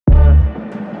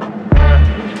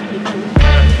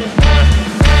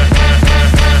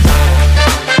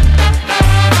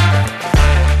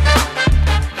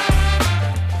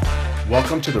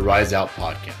Welcome to the Rise Out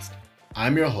podcast.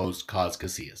 I'm your host, Kaz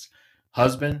Casillas,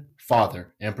 husband,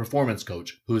 father, and performance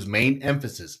coach whose main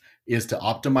emphasis is to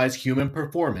optimize human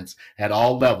performance at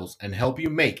all levels and help you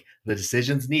make the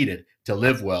decisions needed to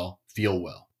live well, feel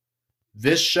well.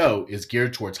 This show is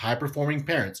geared towards high-performing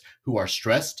parents who are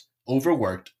stressed,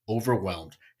 overworked,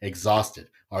 overwhelmed, exhausted,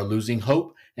 are losing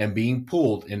hope, and being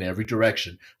pulled in every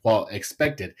direction while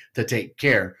expected to take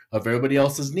care of everybody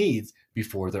else's needs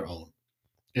before their own.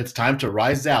 It's time to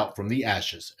rise out from the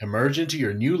ashes, emerge into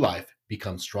your new life,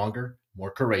 become stronger,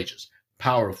 more courageous,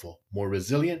 powerful, more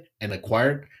resilient, and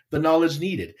acquire the knowledge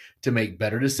needed to make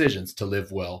better decisions to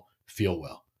live well, feel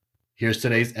well. Here's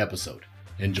today's episode.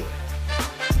 Enjoy.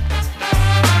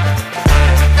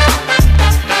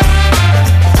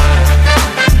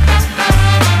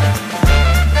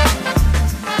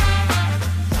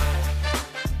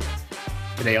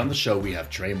 Today on the show, we have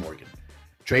Trey Morgan.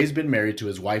 Trey's been married to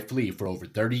his wife, Lee, for over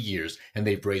 30 years, and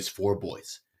they've raised 4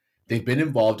 boys. They've been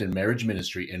involved in marriage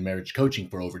ministry and marriage coaching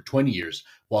for over 20 years,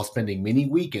 while spending many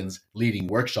weekends leading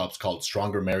workshops called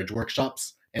Stronger Marriage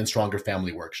Workshops and Stronger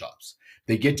Family Workshops.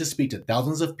 They get to speak to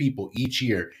thousands of people each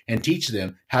year and teach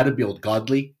them how to build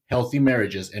godly, healthy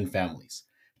marriages and families.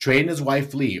 Trey and his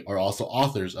wife, Lee, are also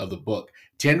authors of the book,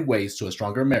 10 Ways to a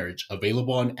Stronger Marriage,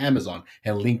 available on Amazon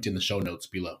and linked in the show notes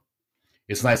below.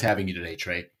 It's nice having you today,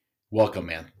 Trey. Welcome,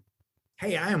 man.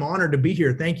 Hey, I am honored to be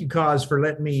here. Thank you, Kaz, for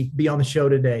letting me be on the show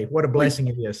today. What a blessing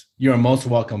it is. You're most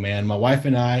welcome, man. My wife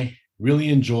and I really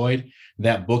enjoyed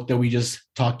that book that we just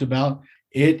talked about.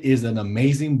 It is an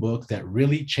amazing book that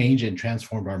really changed and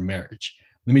transformed our marriage.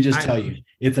 Let me just tell you,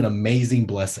 it's an amazing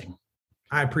blessing.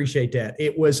 I appreciate that.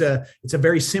 It's a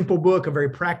very simple book, a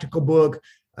very practical book.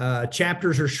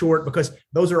 Chapters are short because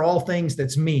those are all things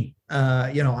that's me.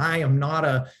 I am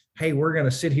not hey, we're going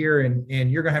to sit here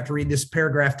and you're going to have to read this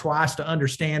paragraph twice to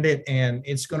understand it. And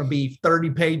it's going to be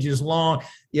 30 pages long.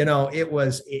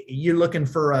 You're looking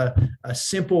for a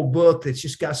simple book that's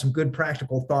just got some good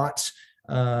practical thoughts.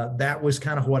 That was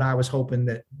kind of what I was hoping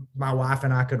that my wife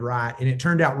and I could write. And it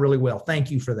turned out really well.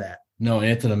 Thank you for that. No, and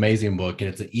it's an amazing book.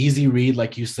 And it's an easy read,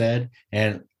 like you said.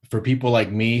 And for people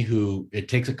like me who it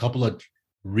takes a couple of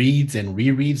reads and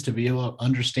rereads to be able to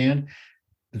understand,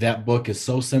 that book is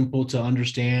so simple to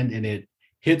understand, and it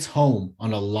hits home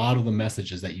on a lot of the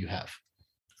messages that you have.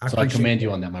 So I commend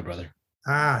you on that, my brother.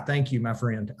 Thank you, my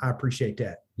friend. I appreciate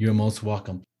that. You're most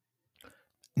welcome.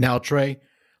 Now, Trey,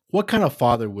 what kind of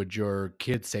father would your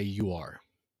kids say you are?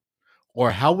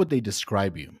 Or how would they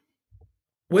describe you?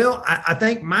 Well, I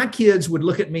think my kids would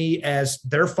look at me as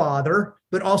their father,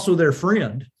 but also their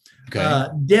friend. Okay.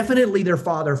 Definitely their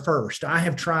father first. I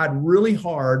have tried really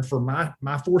hard for my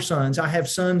 4 sons. I have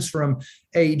sons from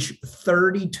age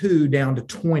 32 down to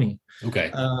 20.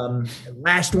 Okay.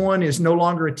 Last one is no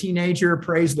longer a teenager.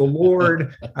 Praise the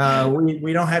Lord.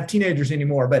 We don't have teenagers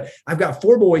anymore, but I've got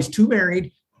 4 boys, 2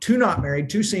 married, 2 not married,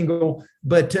 2 single.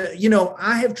 But,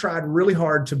 I have tried really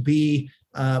hard to be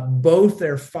both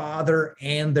their father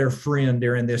and their friend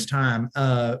during this time.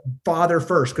 Father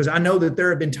first, because I know that there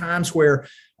have been times where,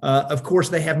 of course,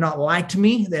 they have not liked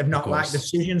me. They have not liked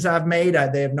decisions I've made.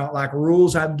 They have not liked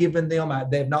rules I've given them.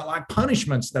 They have not liked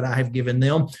punishments that I have given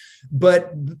them.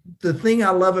 But the thing I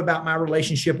love about my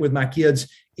relationship with my kids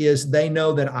is they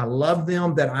know that I love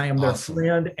them, that I am their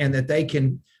friend, and that they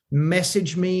can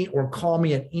message me or call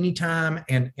me at any time,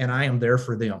 and I am there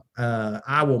for them.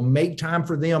 I will make time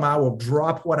for them. I will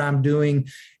drop what I'm doing.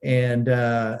 And,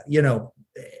 I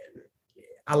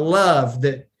love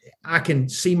that I can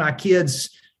see my kids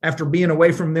after being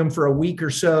away from them for a week or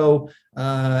so.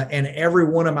 And every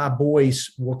one of my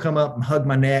boys will come up and hug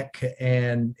my neck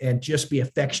and just be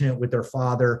affectionate with their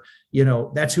father.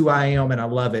 That's who I am, and I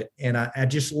love it. And I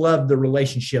just love the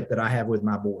relationship that I have with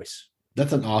my boys.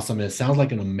 That's it sounds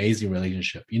like an amazing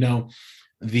relationship.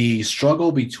 The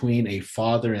struggle between a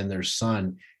father and their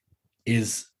son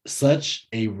is such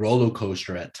a roller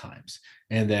coaster at times.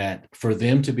 And that for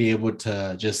them to be able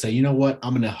to just say, you know what,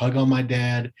 I'm going to hug on my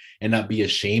dad and not be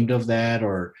ashamed of that,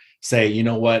 or say, you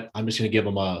know what, I'm just going to give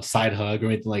him a side hug or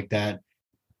anything like that.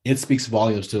 It speaks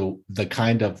volumes to the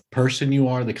kind of person you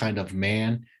are, the kind of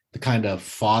man, the kind of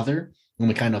father, and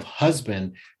the kind of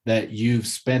husband that you've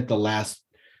spent the last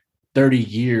 30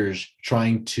 years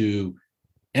trying to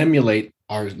emulate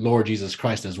our Lord Jesus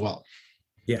Christ as well.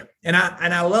 Yeah. And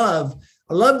I love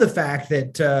the fact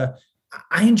that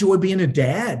I enjoy being a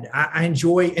dad. I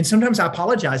enjoy, and sometimes I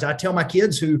apologize. I tell my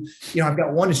kids who, I've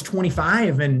got one is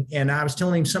 25 and I was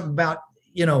telling him something about,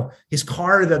 his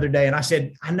car the other day. And I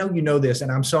said, I know you know this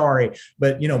and I'm sorry,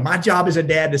 but my job as a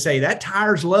dad to say that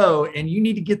tire's low and you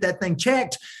need to get that thing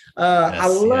checked. I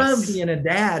love Yes. being a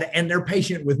dad, and they're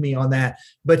patient with me on that.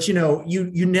 But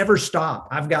you never stop.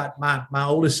 I've got my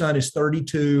oldest son is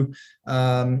 32.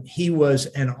 He was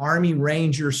an Army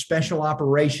Ranger, special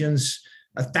operations,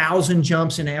 1,000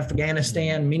 jumps in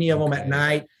Afghanistan, many of them at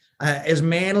night. As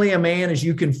manly a man as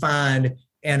you can find.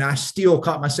 And I still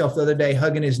caught myself the other day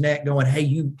hugging his neck going, hey,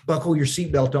 you buckle your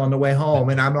seatbelt on the way home.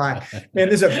 And I'm like, man,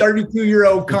 this is a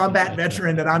 32-year-old combat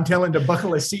veteran that I'm telling to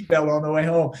buckle his seatbelt on the way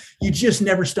home. You just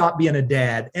never stop being a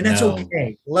dad. And that's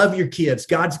okay. Love your kids.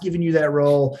 God's given you that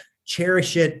role.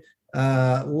 Cherish it.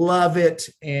 Love it.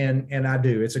 And I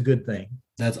do. It's a good thing.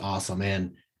 That's awesome.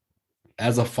 And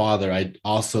as a father, I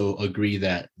also agree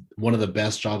that one of the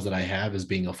best jobs that I have is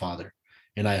being a father.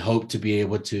 And I hope to be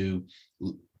able to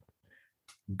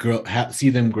see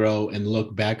them grow and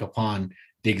look back upon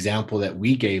the example that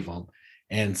we gave them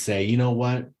and say, you know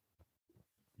what,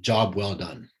 job well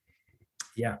done.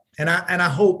 Yeah. And I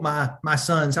hope my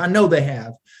sons, I know they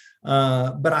have,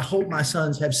 but I hope my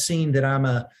sons have seen that I'm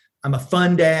a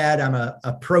fun dad. I'm a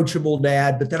approachable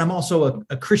dad, but that I'm also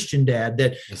a Christian dad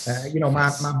that,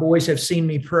 my boys have seen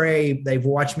me pray. They've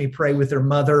watched me pray with their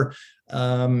mother.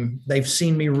 They've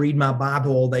seen me read my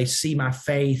Bible. They see my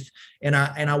faith. And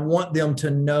I want them to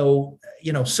know,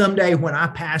 someday when I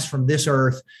pass from this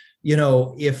earth,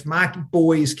 if my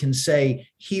boys can say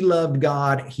he loved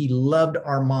God, he loved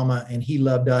our mama, and he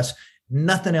loved us,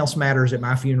 nothing else matters at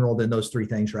my funeral than those three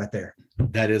things right there.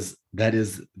 That is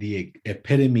the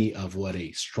epitome of what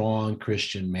a strong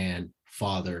Christian man,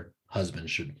 father,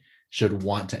 husband should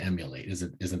want to emulate.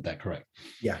 Isn't that correct?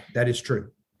 Yeah, that is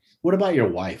true. What about your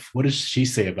wife? What does she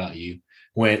say about you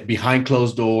when behind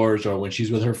closed doors, or when she's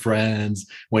with her friends,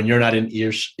 when you're not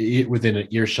within an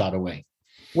earshot away?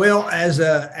 Well, as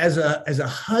a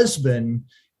husband,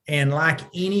 and like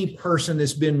any person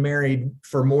that's been married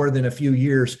for more than a few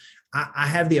years, I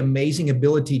have the amazing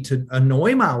ability to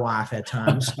annoy my wife at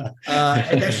times.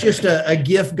 And that's just a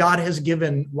gift God has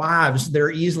given wives.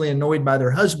 They're easily annoyed by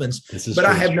their husbands. But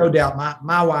I have no doubt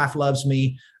my wife loves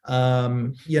me.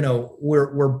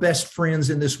 We're best friends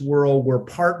in this world. We're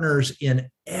partners in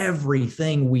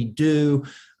everything we do.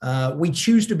 We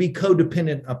choose to be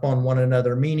codependent upon one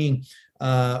another, meaning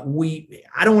I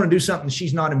don't want to do something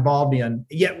she's not involved in,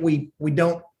 yet we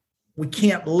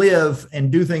can't live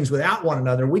and do things without one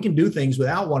another. We can do things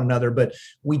without one another, but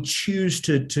we choose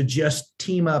to just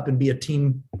team up and be a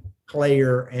team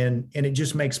player. And it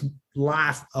just makes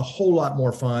life a whole lot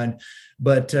more fun.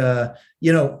 But,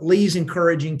 Lee's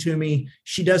encouraging to me.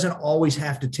 She doesn't always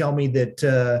have to tell me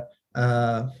that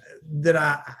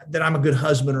I'm a good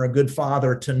husband or a good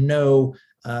father to know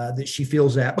that she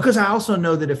feels that, because I also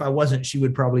know that if I wasn't, she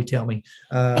would probably tell me.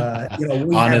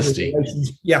 Honesty.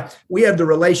 We have the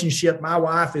relationship. My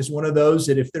wife is one of those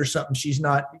that if there's something she's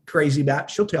not crazy about,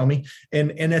 she'll tell me,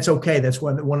 and that's okay. That's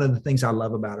one of the things I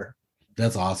love about her.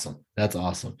 That's awesome. That's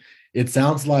awesome. It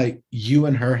sounds like you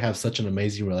and her have such an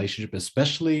amazing relationship,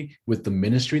 especially with the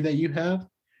ministry that you have.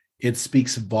 It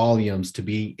speaks volumes to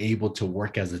be able to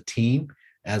work as a team,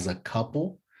 as a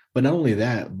couple, but not only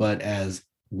that, but as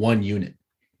one unit.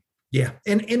 Yeah.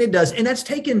 And it does. And it's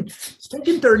taken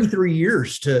 33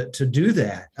 years to do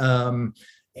that.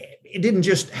 It didn't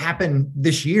just happen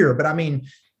this year, but I mean,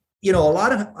 a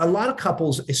lot of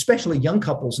couples, especially young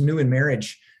couples new in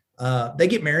marriage, they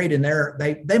get married and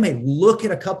they may look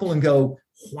at a couple and go,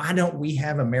 why don't we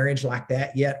have a marriage like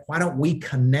that yet? Why don't we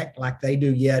connect like they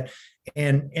do yet?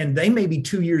 And they may be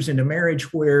 2 years into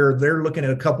marriage where they're looking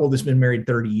at a couple that's been married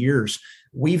 30 years.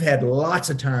 We've had lots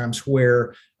of times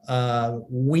where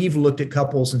we've looked at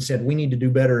couples and said, we need to do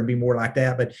better and be more like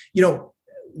that. But,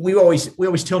 we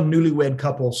always tell newlywed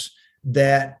couples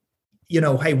that,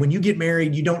 hey, when you get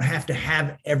married, you don't have to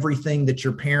have everything that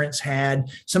your parents had.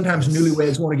 Sometimes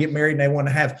newlyweds want to get married and they want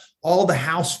to have all the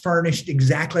house furnished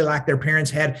exactly like their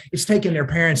parents had. It's taken their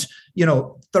parents,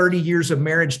 30 years of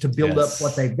marriage to build up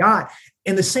what they've got.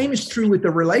 And the same is true with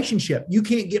the relationship. You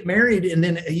can't get married and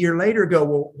then a year later go,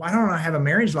 well, why don't I have a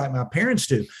marriage like my parents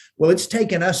do? Well, it's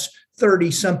taken us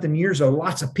 30 something years of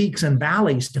lots of peaks and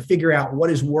valleys to figure out what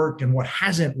has worked and what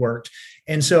hasn't worked.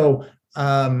 And so,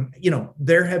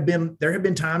 there have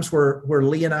been times where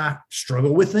Lee and I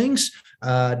struggle with things,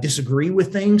 disagree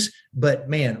with things, but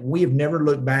man, we have never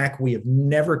looked back. We have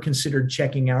never considered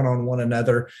checking out on one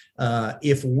another.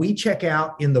 If we check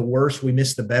out in the worst, we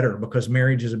miss the better, because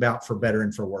marriage is about for better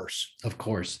and for worse. Of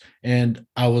course. And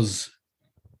I was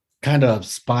kind of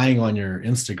spying on your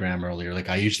Instagram earlier, like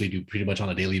I usually do pretty much on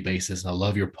a daily basis. And I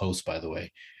love your post, by the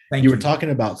way. Thank you. You were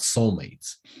talking about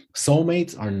soulmates.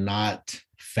 Soulmates are not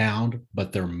found,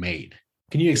 but they're made.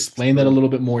 Can you explain that a little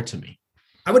bit more to me?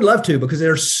 I would love to, because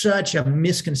there's such a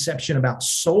misconception about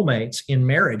soulmates in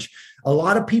marriage. A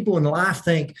lot of people in life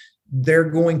think they're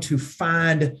going to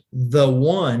find the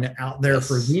one out there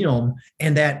for them,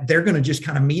 and that they're going to just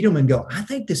kind of meet them and go, I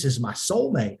think this is my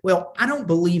soulmate. Well, I don't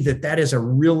believe that that is a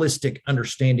realistic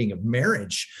understanding of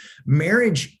marriage.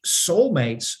 Marriage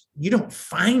soulmates, you don't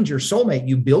find your soulmate,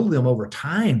 you build them over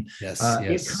time.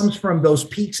 It comes from those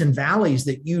peaks and valleys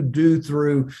that you do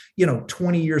through,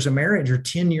 20 years of marriage or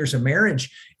 10 years of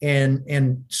marriage. And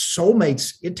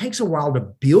soulmates, it takes a while to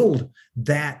build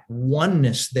that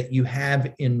oneness that you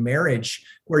have in marriage,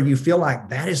 where you feel like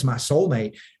that is my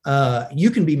soulmate.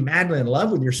 You can be madly in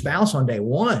love with your spouse on day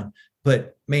one,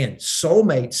 but man,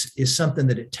 soulmates is something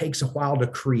that it takes a while to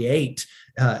create.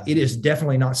 It is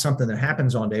definitely not something that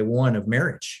happens on day one of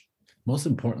marriage. Most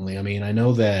importantly, I mean, I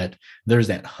know that there's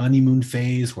that honeymoon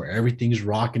phase where everything's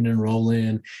rocking and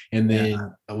rolling. And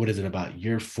then what is it, about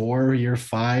year 4, year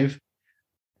 5,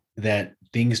 that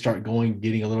things start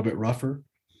getting a little bit rougher?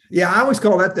 Yeah, I always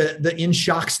call that the in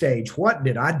shock stage. What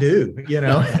did I do?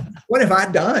 What have I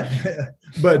done?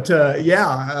 But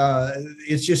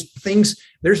it's just things.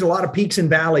 There's a lot of peaks and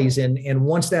valleys, and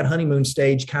once that honeymoon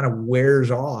stage kind of wears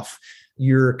off,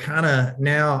 you're kind of,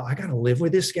 now I got to live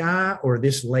with this guy or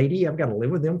this lady. I've got to live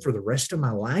with them for the rest of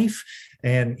my life.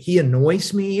 And he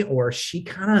annoys me, or she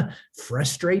kind of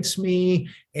frustrates me.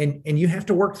 And you have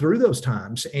to work through those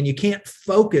times, and you can't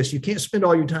focus. You can't spend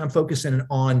all your time focusing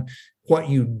on what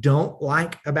you don't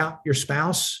like about your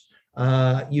spouse.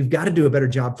 You've got to do a better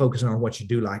job focusing on what you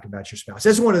do like about your spouse.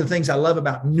 That's one of the things I love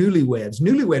about newlyweds.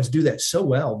 Newlyweds do that so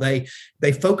well. They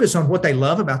focus on what they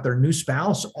love about their new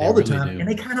spouse all the time, and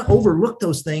they kind of overlook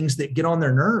those things that get on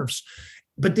their nerves.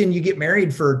 But then you get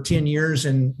married for 10 years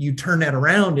and you turn that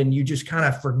around, and you just kind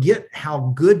of forget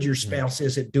how good your spouse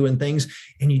is at doing things.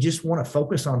 And you just want to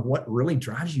focus on what really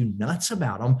drives you nuts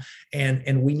about them.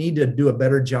 And we need to do a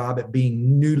better job at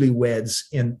being newlyweds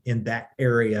in that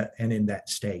area and in that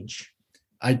stage.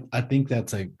 I think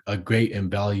that's a great and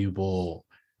valuable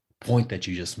point that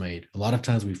you just made. A lot of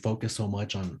times we focus so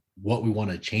much on what we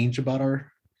want to change about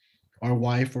our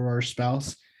wife or our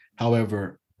spouse.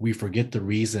 However, we forget the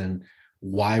reason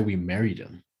why we married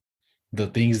him, the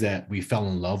things that we fell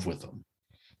in love with him.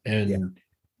 And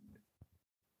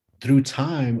through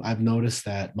time, I've noticed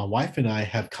that my wife and I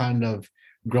have kind of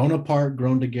grown apart,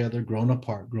 grown together, grown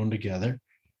apart, grown together.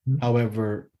 Mm-hmm.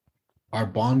 However, our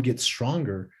bond gets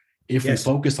stronger if we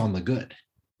focus on the good.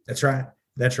 That's right.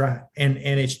 That's right. And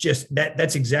it's just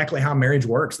that's exactly how marriage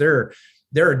works. There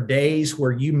are days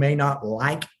where you may not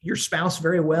like your spouse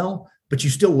very well, but you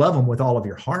still love them with all of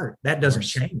your heart. That doesn't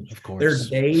change. Of course. There's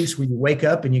days when you wake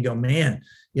up and you go, man,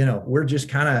 we're just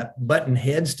kind of butting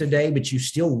heads today, but you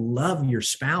still love your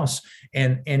spouse.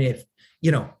 And if,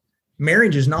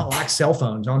 marriage is not like cell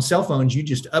phones. On cell phones, you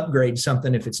just upgrade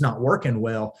something if it's not working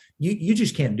well. You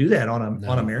just can't do that on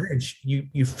a marriage.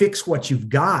 You fix what you've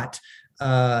got.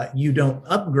 You don't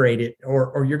upgrade it,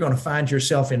 or you're going to find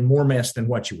yourself in more mess than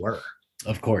what you were.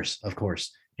 Of course.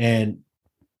 And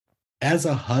as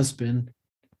a husband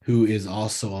who is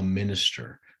also a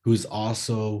minister, who's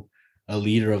also a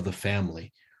leader of the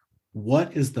family,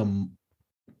 what is the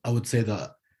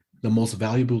most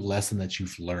valuable lesson that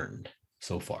you've learned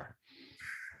so far?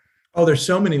 Oh, there's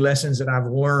so many lessons that I've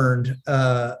learned.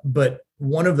 But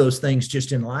one of those things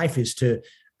just in life is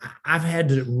I've had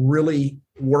to really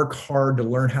work hard to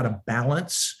learn how to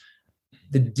balance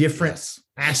the different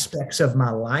aspects of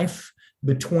my life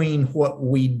between what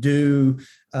we do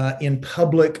in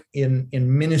public, in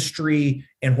ministry,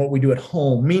 and what we do at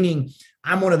home. Meaning,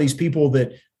 I'm one of these people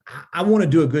that I want to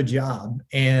do a good job.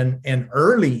 And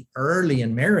early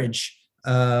in marriage,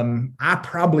 I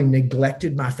probably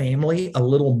neglected my family a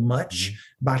little much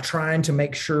by trying to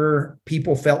make sure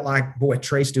people felt like, boy,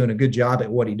 Trey's doing a good job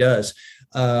at what he does.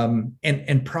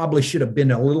 And probably should have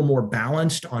been a little more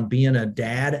balanced on being a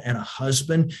dad and a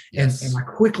husband. And I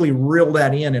quickly reeled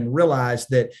that in and realized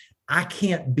that I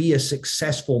can't be a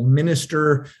successful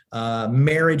minister,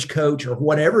 marriage coach, or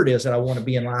whatever it is that I want to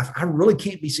be in life. I really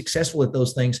can't be successful at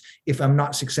those things if I'm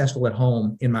not successful at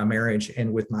home in my marriage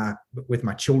and with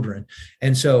my children.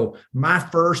 And so my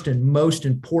first and most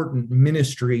important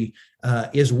ministry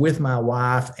is with my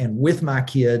wife and with my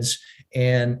kids.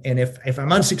 And if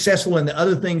I'm unsuccessful in the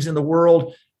other things in the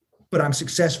world, but I'm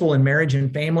successful in marriage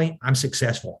and family, I'm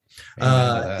successful.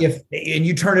 And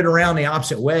you turn it around the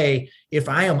opposite way, if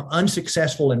I am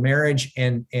unsuccessful in marriage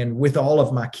and with all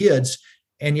of my kids,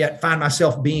 and yet find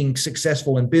myself being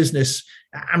successful in business,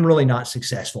 I'm really not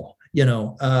successful.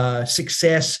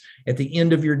 Success at the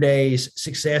end of your days,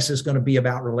 success is going to be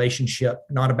about relationship,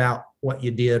 not about what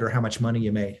you did or how much money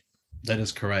you made. That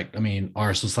is correct. I mean,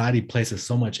 our society places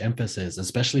so much emphasis,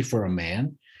 especially for a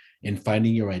man, in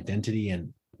finding your identity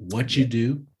and what you Yeah,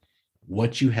 do,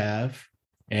 what you have,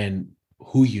 and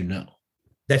who you know,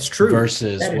 that's true.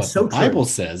 versus That is what the so true. Bible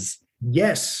says.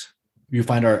 Yes, You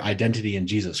find our identity in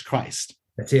Jesus Christ.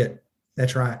 that's it.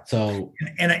 That's right. So,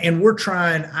 And we're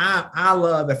trying. I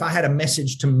love, if I had a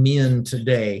message to men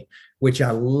today, which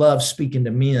I love speaking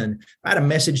to men. If I had a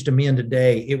message to men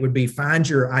today, it would be find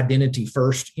your identity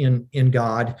first in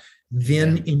God, then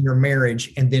amen. in your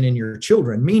marriage, and then in your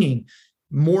children. Meaning,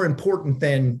 more important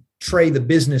than Trey the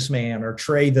businessman or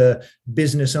Trey the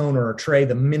business owner or Trey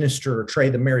the minister or Trey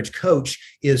the marriage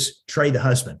coach is Trey the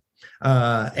husband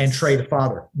and Trey the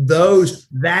father.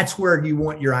 That's where you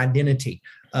want your identity.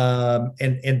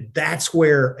 And that's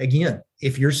where, again,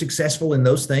 if you're successful in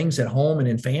those things at home and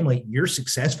in family, you're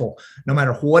successful no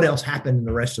matter what else happened in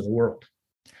the rest of the world.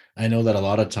 I know that a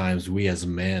lot of times we as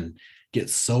men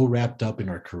get so wrapped up in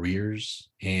our careers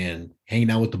and hanging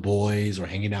out with the boys or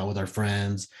hanging out with our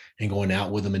friends and going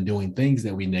out with them and doing things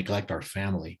that we neglect our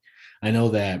family. I know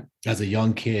that as a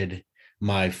young kid,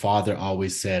 my father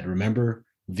always said, remember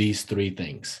these three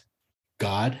things: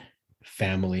 God,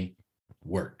 family,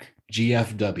 work,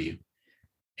 GFW,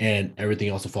 and everything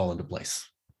else will fall into place.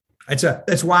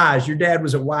 That's wise. Your dad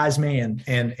was a wise man,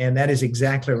 and that is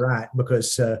exactly right,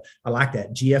 because I like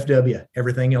that GFW.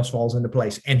 Everything else falls into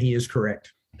place, and he is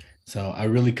correct. So I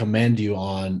really commend you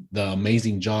on the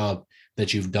amazing job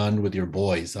that you've done with your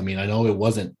boys. I mean, I know it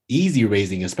wasn't easy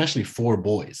raising, especially four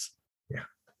boys. Yeah.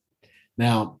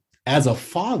 Now, as a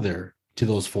father to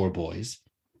those four boys,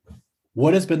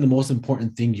 what has been the most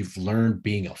important thing you've learned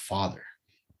being a father?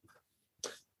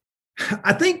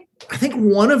 I think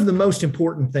one of the most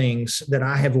important things that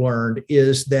I have learned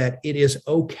is that it is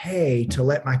okay to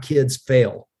let my kids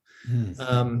fail.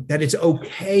 That it's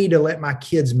okay to let my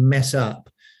kids mess up.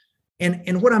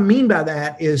 And what I mean by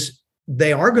that is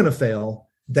they are going to fail,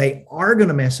 they are going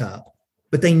to mess up,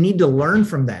 but they need to learn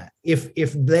from that.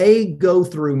 If they go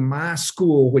through my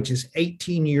school, which is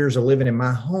 18 years of living in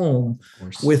my home,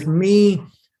 with me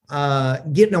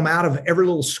getting them out of every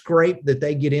little scrape that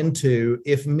they get into,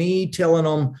 if me telling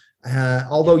them,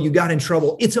 although you got in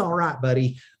trouble, it's all right,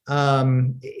 buddy.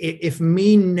 If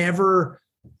me never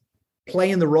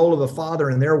playing the role of a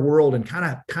father in their world and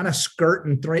kind of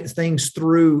skirting things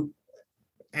through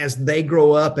as they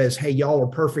grow up as, hey, y'all are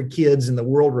perfect kids and the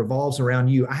world revolves around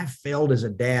you. I have failed as a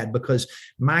dad because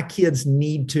my kids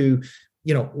need to,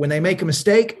 when they make a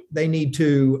mistake, they need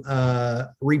to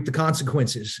reap the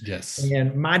consequences. Yes.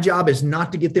 And my job is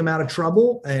not to get them out of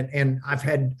trouble. And I've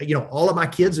had, all of my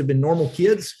kids have been normal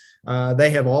kids.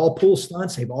 They have all pulled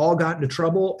stunts. They've all gotten into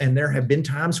trouble. And there have been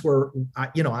times where,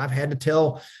 I've had to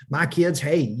tell my kids,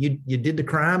 hey, you did the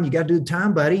crime. You got to do the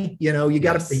time, buddy. You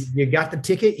got the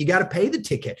ticket. You got to pay the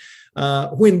ticket.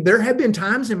 When there have been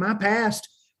times in my past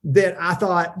that I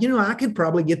thought, I could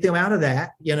probably get them out of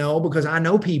that, because I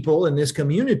know people in this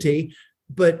community,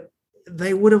 but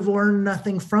they would have learned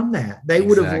nothing from that. They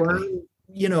would have learned,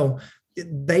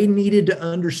 they needed to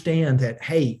understand that,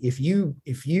 hey, if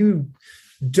you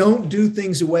don't do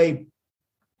things the way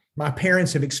my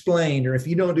parents have explained, or if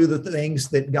you don't do the things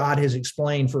that God has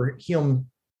explained for him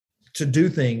to do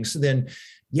things, then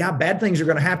bad things are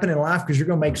going to happen in life because you're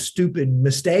going to make stupid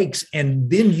mistakes. And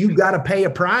then you got to pay a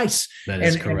price. That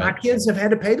is correct. And my kids have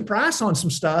had to pay the price on some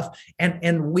stuff.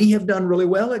 And we have done really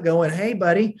well at going, hey,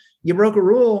 buddy, you broke a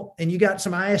rule and you got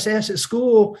some ISS at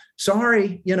school.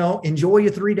 Sorry, enjoy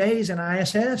your 3 days in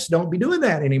ISS. Don't be doing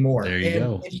that anymore. There you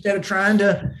go. Instead of trying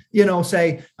to,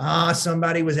 say,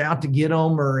 somebody was out to get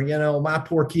them, or, my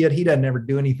poor kid, he doesn't ever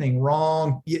do anything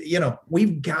wrong.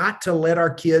 We've got to let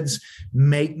our kids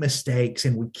make mistakes,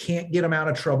 and we can't get them out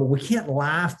of trouble. We can't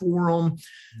lie for them.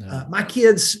 No. My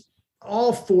kids,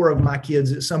 all four of my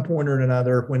kids at some point or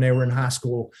another, when they were in high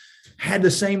school, had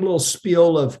the same little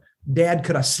spiel of, Dad,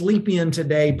 could I sleep in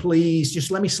today, please? Just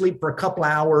let me sleep for a couple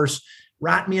hours.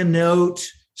 Write me a note.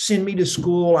 Send me to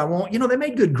school. I won't. They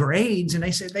made good grades, and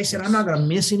they said I'm not going to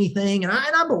miss anything, and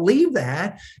I believe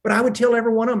that. But I would tell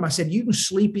every one of them, I said, you can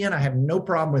sleep in. I have no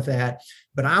problem with that.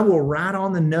 But I will write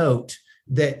on the note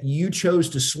that you chose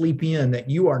to sleep in, that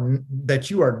you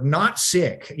are not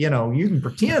sick. You can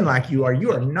pretend like you are.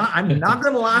 You are not. I'm not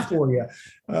going to lie for you.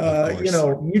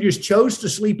 You just chose to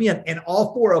sleep in, and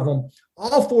all four of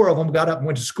them got up and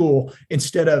went to school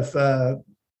instead of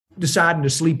deciding to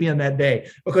sleep in that day,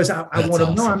 because I want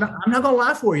to know I'm not going to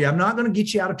lie for you. I'm not going to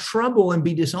get you out of trouble and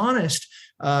be dishonest.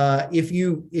 If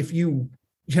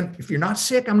you're not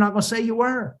sick, I'm not going to say you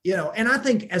were, and I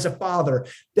think as a father,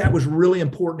 that was really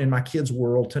important in my kids'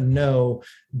 world to know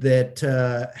that,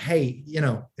 hey,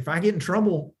 if I get in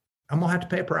trouble, I'm going to have to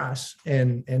pay a price.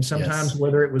 And sometimes Yes.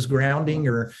 whether it was grounding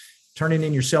or turning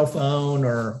in your cell phone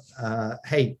or,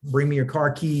 hey, bring me your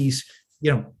car keys,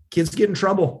 kids get in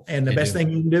trouble. And the best thing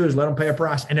you can do is let them pay a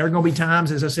price. And there are going to be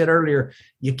times, as I said earlier,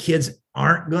 your kids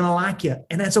aren't going to like you.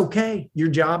 And that's okay. Your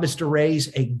job is to raise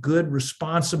a good,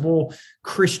 responsible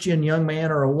Christian young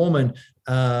man or a woman,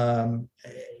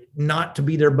 not to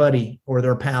be their buddy or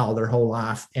their pal their whole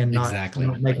life and not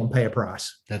make them pay a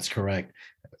price. That's correct.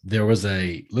 There was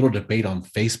a little debate on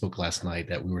Facebook last night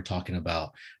that we were talking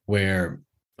about where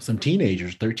some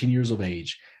teenagers, 13 years of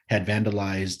age, had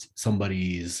vandalized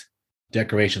somebody's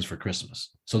decorations for Christmas.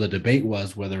 So the debate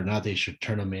was whether or not they should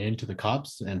turn them in to the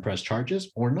cops and press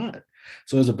charges or not.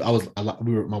 So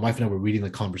my wife and I were reading the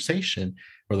conversation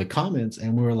or the comments,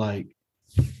 and we were like,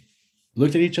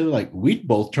 looked at each other like, we'd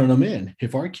both turn them in.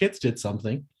 If our kids did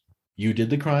something, you did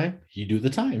the crime, you do the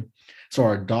time. So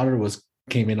our daughter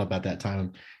came in up at that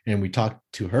time, and we talked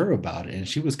to her about it, and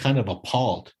she was kind of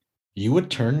appalled. You would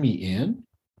turn me in?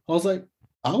 I was like,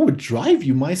 I would drive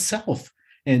you myself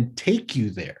and take you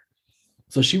there.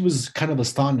 So she was kind of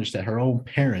astonished that her own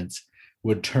parents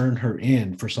would turn her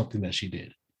in for something that she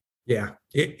did. Yeah,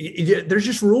 there's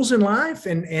just rules in life,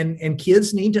 and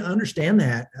kids need to understand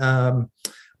that.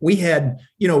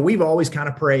 We've always kind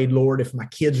of prayed, Lord, if my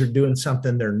kids are doing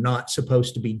something they're not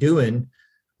supposed to be doing,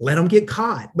 let them get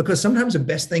caught, because sometimes the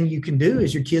best thing you can do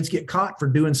is your kids get caught for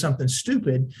doing something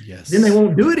stupid. Yes. Then they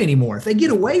won't do it anymore. If they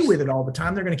get away with it all the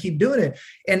time, they're going to keep doing it.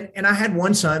 And I had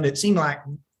one son that seemed like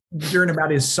during about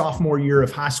his sophomore year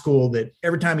of high school that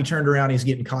every time he turned around, he's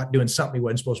getting caught doing something he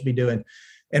wasn't supposed to be doing.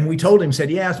 And we told him, said,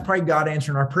 yeah, it's probably God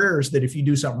answering our prayers that if you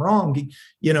do something wrong,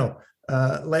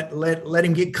 let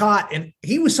him get caught. And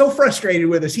he was so frustrated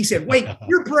with us. He said, wait,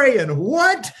 you're praying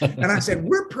what? And I said,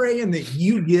 we're praying that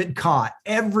you get caught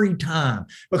every time,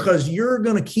 because you're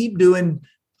going to keep doing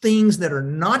things that are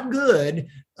not good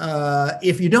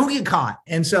if you don't get caught.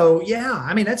 And so, yeah,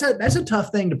 I mean, that's a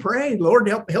tough thing to pray. Lord,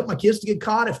 help my kids to get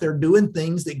caught if they're doing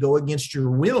things that go against your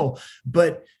will.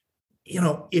 But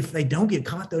if they don't get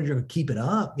caught, though, you're going to keep it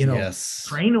up. Yes.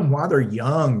 Train them while they're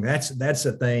young. That's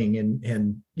the thing.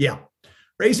 And yeah,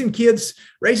 raising kids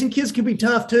can be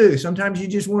tough too. Sometimes you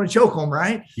just want to choke them,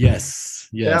 right? Yes.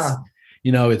 Yeah.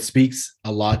 It speaks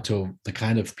a lot to the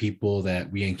kind of people that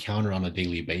we encounter on a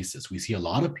daily basis. We see a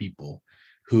lot of people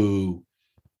who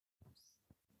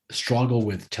struggle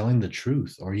with telling the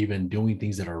truth or even doing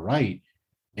things that are right.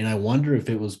 And I wonder if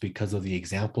it was because of the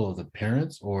example of the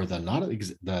parents or the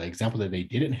example that they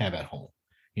didn't have at home,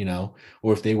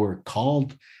 or if they were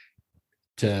called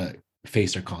to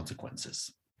face their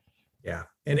consequences. Yeah.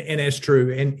 And it's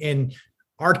true. And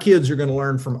our kids are going to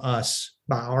learn from us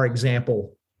by our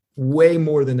example way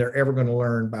more than they're ever going to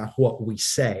learn by what we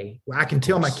say. I can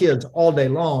tell my kids all day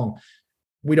long,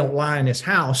 we don't lie in this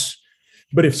house.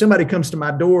 But if somebody comes to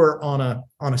my door on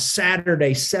a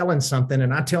Saturday selling something,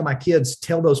 and I tell my kids,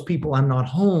 tell those people I'm not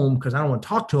home because I don't want to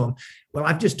talk to them. Well,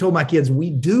 I've just told my kids, we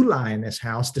do lie in this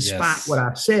house despite what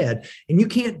I've said. And you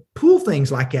can't pull things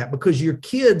like that, because your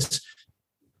kids,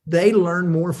 they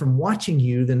learn more from watching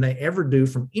you than they ever do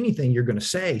from anything you're going to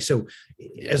say. So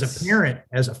as a parent,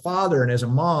 as a father, and as a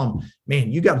mom,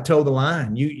 man, you got to toe the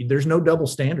line. There's no double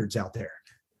standards out there.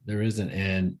 There isn't.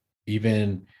 And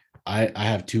even I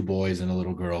have 2 boys and a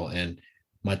little girl, and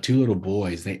my 2 little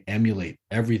boys, they emulate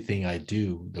everything I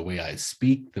do, the way I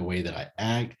speak, the way that I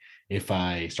act. If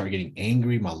I start getting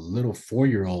angry, my little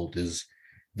 4-year-old is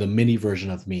the mini version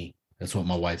of me. That's what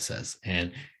my wife says.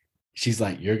 And she's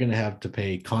like, you're going to have to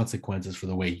pay consequences for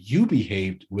the way you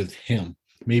behaved with him,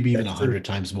 maybe even 100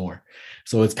 times more.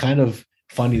 So it's kind of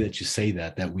funny that you say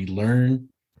that we learn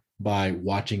by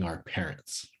watching our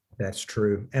parents. That's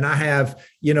true. And I have,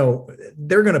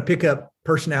 they're going to pick up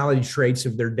personality traits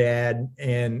of their dad,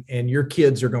 and your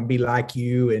kids are going to be like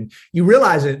you. And you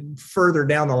realize it further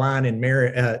down the line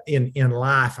in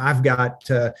life.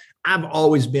 I've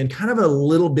always been kind of a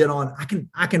little bit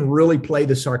I can really play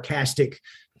the sarcastic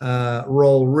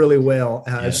role really well.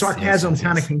 Sarcasm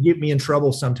kind of can get me in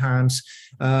trouble sometimes.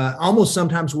 Almost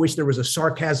sometimes wish there was a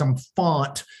sarcasm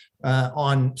font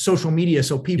on social media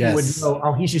so people would know,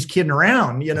 oh, he's just kidding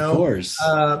around, Of course.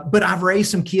 But I've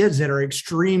raised some kids that are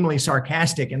extremely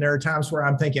sarcastic, and there are times where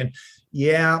I'm thinking,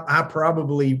 yeah, I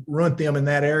probably ruined them in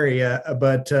that area,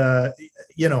 but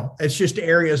it's just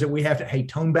areas that we have to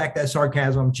tone back that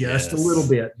sarcasm just a little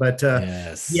bit. But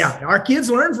our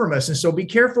kids learn from us, and so be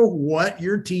careful what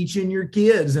you're teaching your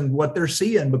kids and what they're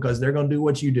seeing, because they're going to do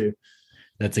what you do.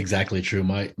 That's exactly true.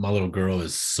 My little girl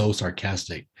is so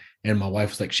sarcastic, and my wife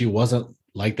was like, she wasn't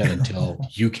like that until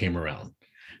you came around.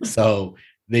 So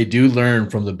they do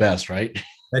learn from the best, right?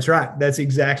 That's right. That's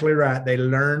exactly right. They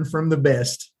learn from the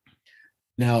best.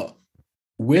 Now,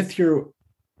 with your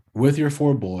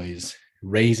four boys,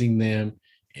 raising them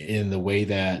in the way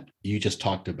that you just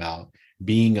talked about,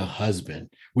 being a husband,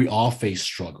 we all face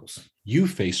struggles. You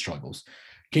face struggles.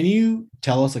 Can you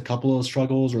tell us a couple of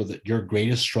struggles or your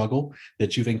greatest struggle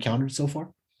that you've encountered so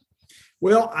far?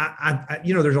 Well,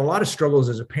 there's a lot of struggles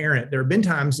as a parent. There have been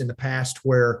times in the past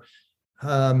where,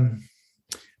 um,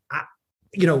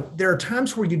 there are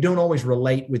times where you don't always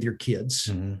relate with your kids.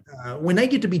 Mm-hmm. When they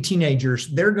get to be teenagers,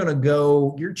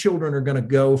 your children are going to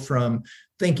go from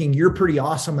thinking you're pretty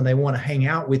awesome and they want to hang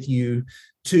out with you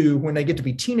to when they get to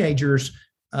be teenagers,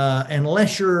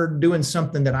 unless you're doing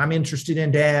something that I'm interested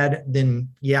in, Dad, then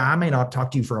yeah, I may not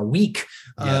talk to you for a week.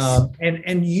 Yes.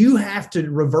 And you have to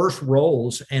reverse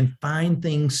roles and find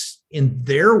things in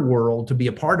their world to be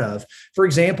a part of. For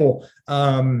example,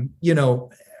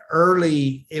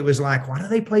 early, it was like, why do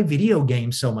they play video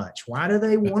games so much? Why do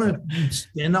they want to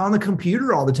spend on the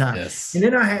computer all the time? Yes. And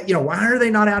then I had, why are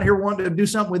they not out here wanting to do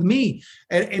something with me?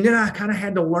 And then I kind of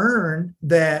had to learn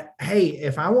that, hey,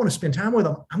 if I want to spend time with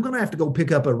them, I'm going to have to go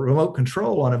pick up a remote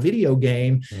control on a video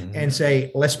game and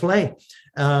say, let's play.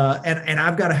 And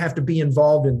I've got to have to be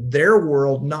involved in their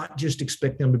world, not just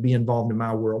expect them to be involved in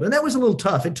my world. And that was a little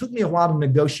tough. It took me a while to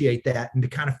negotiate that and to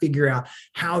kind of figure out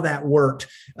how that worked.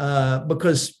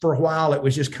 Because for a while it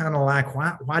was just kind of like,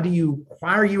 why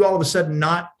are you all of a sudden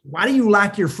why do you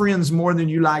like your friends more than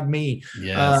you like me?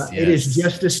 Yes. It is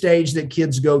just a stage that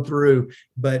kids go through,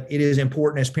 but it is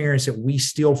important as parents that we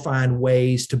still find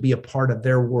ways to be a part of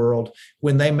their world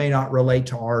when they may not relate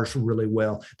to ours really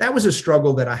well. That was a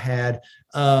struggle that I had.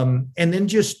 And then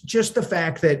just the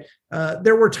fact that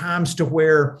there were times to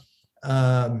where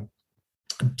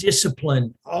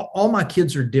discipline, all my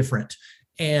kids are different.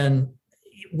 And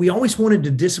we always wanted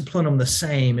to discipline them the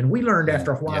same. And we learned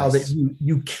after a while that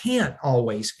you can't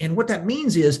always. And what that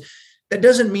means is that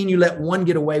doesn't mean you let one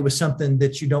get away with something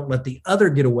that you don't let the other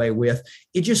get away with.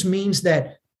 It just means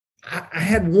that I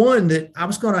had one that I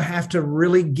was going to have to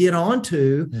really get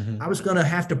onto. I was going to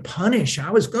have to punish.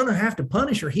 I was going to have to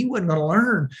punish, or he wasn't going to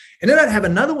learn. And then I'd have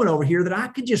another one over here that I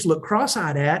could just look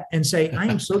cross-eyed at and say, I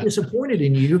am so disappointed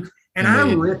in you. And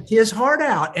I ripped his heart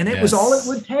out, and it was all it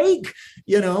would take,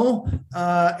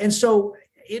 and so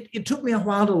it took me a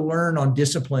while to learn on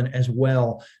discipline as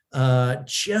well.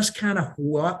 Just kind of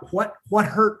what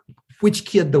hurt which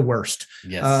kid the worst.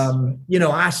 Yes.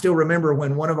 I still remember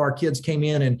when one of our kids came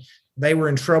in and they were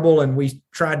in trouble and we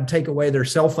tried to take away their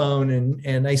cell phone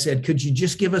and they said, could you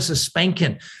just give us a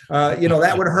spanking?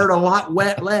 That would hurt a lot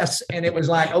less. And it was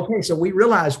like, okay, so we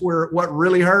realized what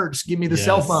really hurts. Give me the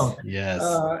cell phone. Yes.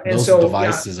 And those so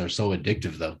devices are so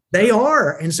addictive though. They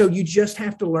are. And so you just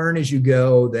have to learn as you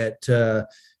go that,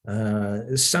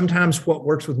 sometimes what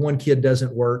works with one kid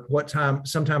doesn't work.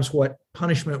 Sometimes what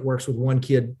punishment works with one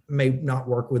kid may not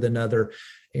work with another.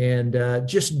 And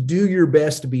just do your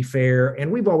best to be fair.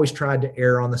 And we've always tried to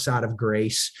err on the side of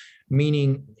grace,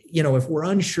 meaning, if we're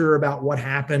unsure about what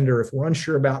happened, or if we're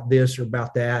unsure about this or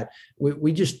about that,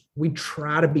 we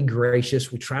try to be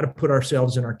gracious. We try to put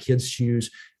ourselves in our kids'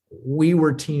 shoes. We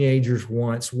were teenagers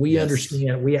once. We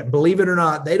understand. We believe it or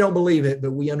not, they don't believe it,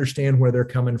 but we understand where they're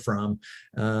coming from.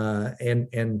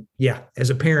 And as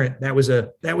a parent, that was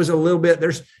a little bit.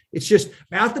 It's just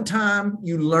about the time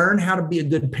you learn how to be a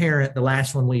good parent, the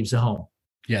last one leaves the home.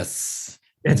 Yes,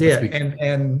 that's it.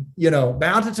 And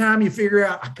about the time you figure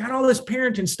out I got all this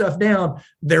parenting stuff down,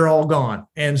 they're all gone.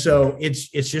 And so it's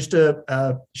just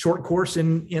a short course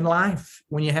in life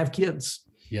when you have kids.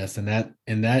 Yes, and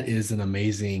that is an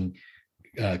amazing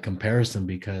comparison,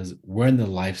 because we're in the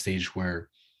life stage where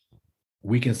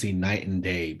we can see night and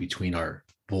day between our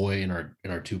boy and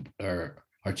our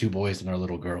two boys and our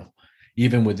little girl.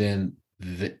 Even within,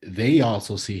 they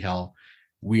also see how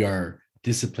we are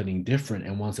disciplining different,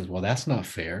 and one says, "Well, that's not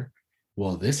fair.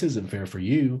 Well, this isn't fair for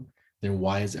you. Then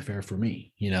why is it fair for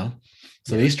me?"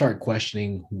 So they start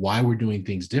questioning why we're doing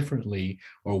things differently,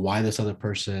 or why this other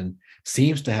person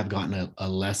seems to have gotten a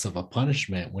less of a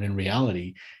punishment, when in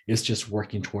reality, it's just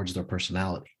working towards their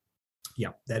personality.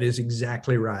 Yeah, that is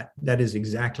exactly right. That is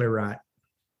exactly right.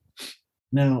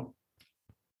 Now,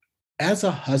 as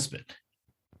a husband,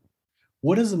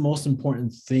 what is the most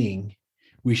important thing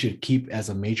we should keep as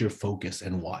a major focus,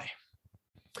 and why?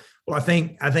 Well, I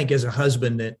think as a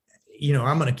husband that,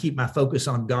 I'm going to keep my focus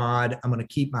on God. I'm going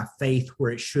to keep my faith where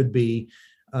it should be.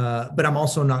 But I'm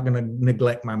also not going to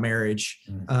neglect my marriage.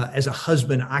 As a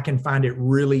husband, I can find it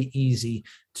really easy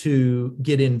to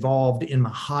get involved in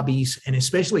my hobbies. And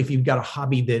especially if you've got a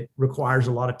hobby that requires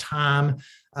a lot of time.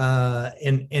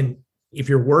 And if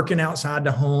you're working outside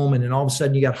the home and then all of a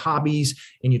sudden you got hobbies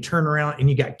and you turn around and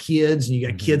you got kids and you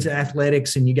got kids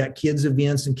athletics and you got kids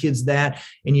events and kids that,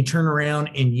 and you turn around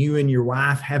and you and your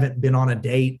wife haven't been on a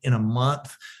date in a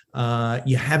month.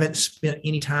 You haven't spent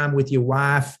any time with your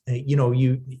wife.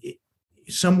 You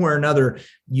somewhere or another,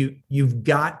 you've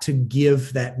got to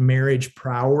give that marriage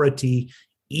priority,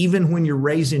 even when you're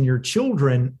raising your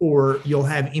children, or you'll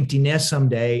have empty nest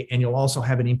someday and you'll also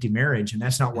have an empty marriage. And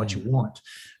that's not what you want.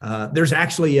 There's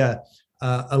actually a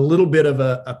little bit of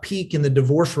a peak in the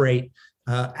divorce rate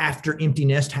after empty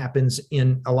nest happens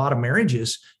in a lot of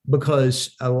marriages,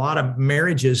 because a lot of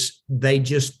marriages, they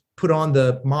just put on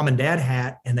the mom and dad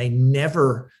hat and they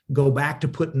never go back to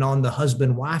putting on the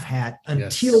husband wife hat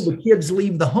until the kids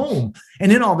leave the home.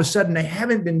 And then all of a sudden they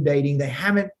haven't been dating. They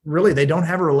don't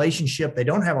have a relationship. They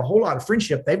don't have a whole lot of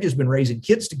friendship. They've just been raising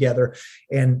kids together,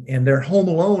 and they're home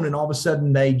alone. And all of a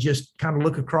sudden they just kind of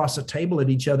look across the table at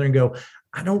each other and go,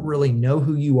 I don't really know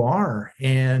who you are.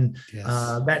 And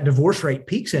that divorce rate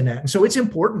peaks in that. And so it's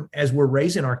important as we're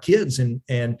raising our kids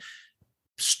and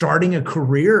starting a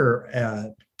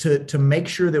career to make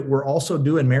sure that we're also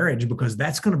doing marriage, because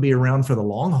that's going to be around for the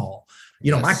long haul.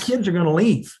 My kids are going to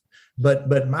leave,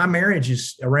 but my marriage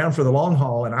is around for the long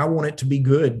haul, and I want it to be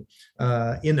good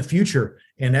in the future.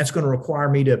 And that's going to require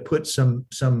me to put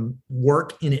some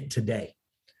work in it today.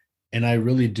 And I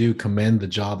really do commend the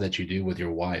job that you do with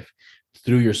your wife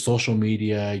through your social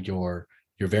media, your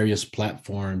various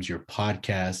platforms, your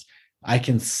podcast. I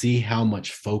can see how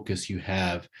much focus you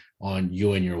have on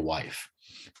you and your wife.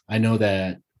 I know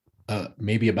that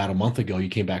maybe about a month ago, you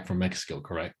came back from Mexico,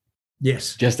 correct?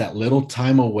 Yes. Just that little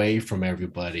time away from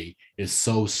everybody is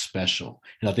so special.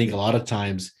 And I think a lot of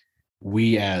times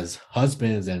we as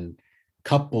husbands and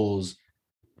couples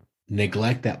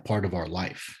neglect that part of our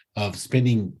life of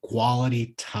spending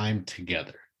quality time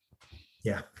together.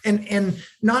 Yeah. And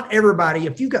not everybody,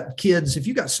 if you've got kids, if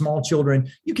you've got small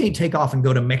children, you can't take off and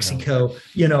go to Mexico,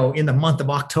 in the month of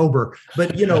October.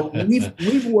 But,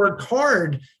 we've worked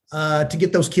hard to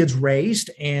get those kids raised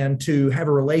and to have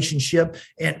a relationship.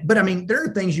 But there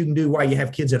are things you can do while you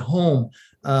have kids at home.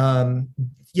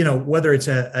 Whether it's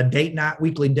a date night,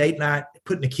 weekly date night,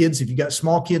 putting the kids, if you got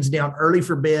small kids, down early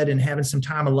for bed and having some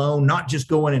time alone, not just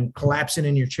going and collapsing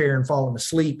in your chair and falling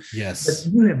asleep. Yes.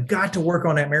 But you have got to work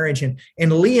on that marriage. And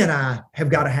Lee and I have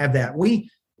got to have that.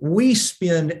 We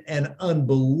spend an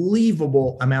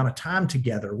unbelievable amount of time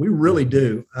together. We really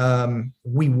do.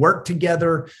 We work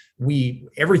together.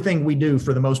 Everything we do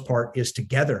for the most part is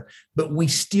together, but we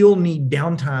still need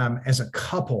downtime as a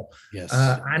couple. Yes.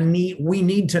 There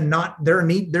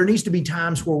needs to be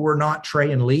times where we're not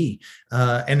Trey and Lee.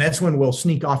 And that's when we'll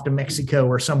sneak off to Mexico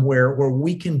or somewhere where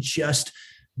we can just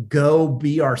go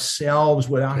be ourselves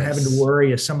without having to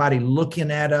worry, is somebody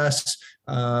looking at us?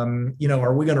 Are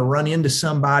we going to run into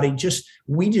somebody?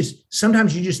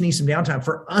 Sometimes you just need some downtime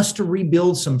for us to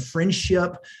rebuild some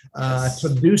friendship,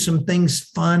 to do some things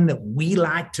fun that we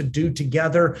like to do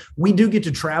together. We do get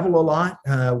to travel a lot.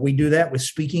 We do that with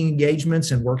speaking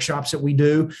engagements and workshops that we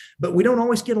do, but we don't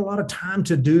always get a lot of time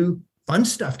to do fun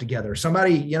stuff together.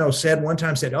 Somebody, said one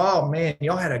time, oh man,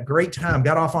 y'all had a great time,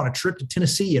 got off on a trip to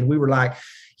Tennessee. And we were like,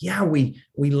 yeah, we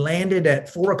landed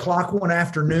at 4:00 one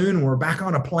afternoon. We're back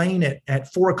on a plane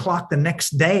at 4:00 the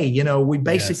next day. We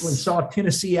basically saw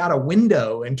Tennessee out a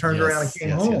window and turned around and came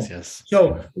home. Yes.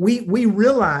 So we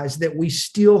realized that we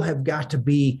still have got to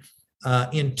be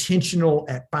intentional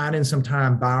at finding some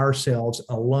time by ourselves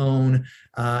alone.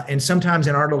 And sometimes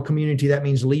in our little community, that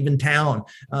means leaving town,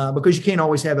 because you can't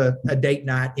always have a date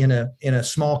night in a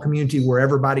small community where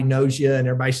everybody knows you and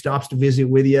everybody stops to visit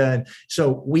with you. And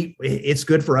so it's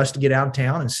good for us to get out of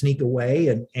town and sneak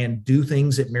away and do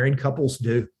things that married couples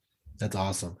do. That's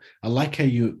awesome. I like how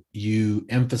you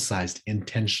emphasized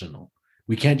intentional.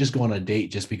 We can't just go on a date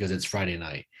just because it's Friday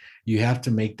night. You have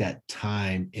to make that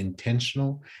time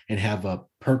intentional and have a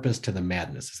purpose to the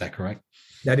madness. Is that correct?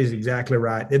 That is exactly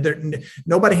right.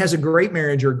 Nobody has a great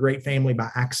marriage or a great family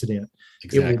by accident.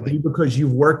 Exactly. It will be because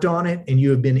you've worked on it and you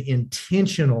have been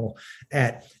intentional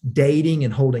at dating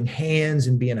and holding hands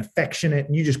and being affectionate.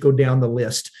 And you just go down the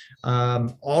list.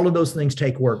 All of those things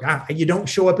take work. You don't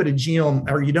show up at a gym,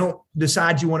 or you don't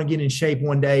decide you want to get in shape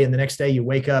one day and the next day you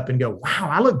wake up and go, wow,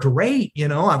 I look great.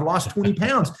 I've lost 20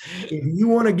 pounds. If you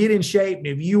want to get in shape, and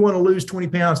if you want to lose 20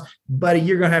 pounds, buddy,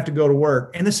 you're going to have to go to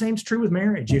work. And the same is true with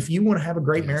marriage. If you want to have a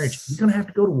great marriage, you're going to have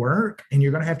to go to work and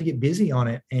you're going to have to get busy on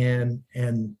it. And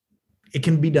it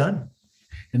can be done.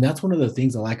 And that's one of the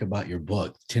things I like about your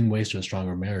book, 10 Ways to a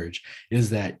Stronger Marriage, is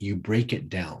that you break it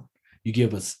down. You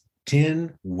give us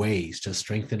 10 ways to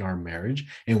strengthen our marriage.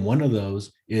 And one of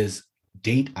those is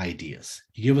date ideas.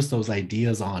 You give us those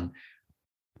ideas on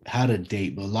how to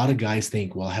date. But a lot of guys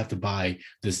think, well, I have to buy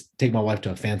this, take my wife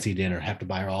to a fancy dinner, have to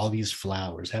buy her all these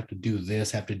flowers, have to do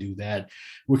this, have to do that.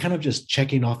 We're kind of just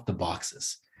checking off the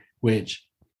boxes, which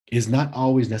is not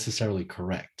always necessarily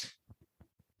correct.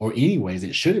 Or anyways,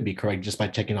 it shouldn't be correct just by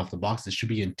checking off the box. It should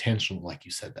be intentional, like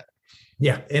you said that.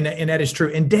 Yeah, and that is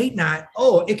true. And date night,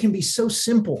 it can be so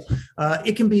simple.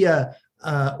 It can be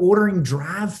ordering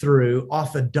drive-through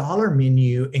off a dollar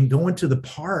menu and going to the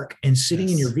park and sitting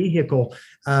in your vehicle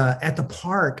at the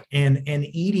park and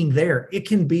eating there. It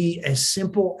can be as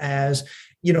simple as,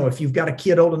 if you've got a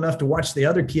kid old enough to watch the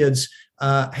other kids,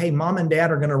 hey, mom and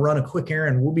dad are going to run a quick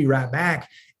errand. We'll be right back.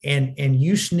 And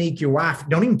you sneak your wife,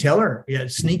 don't even tell her,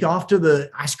 sneak off to the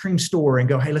ice cream store and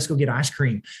go, hey, let's go get ice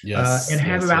cream. And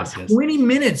have about 20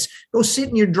 minutes, go sit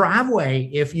in your driveway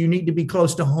if you need to be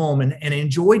close to home and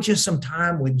enjoy just some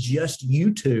time with just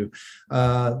you two.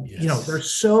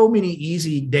 There's so many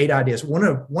easy date ideas. One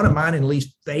of mine and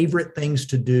least favorite things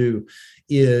to do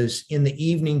is in the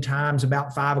evening times,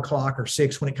 about 5 o'clock or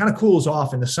 6, when it kind of cools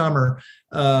off in the summer,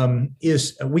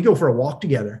 is we go for a walk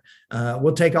together.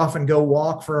 We'll take off and go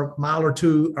walk for a mile or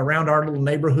two around our little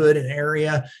neighborhood and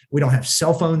area. We don't have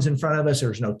cell phones in front of us.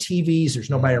 There's no TVs. There's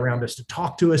nobody around us to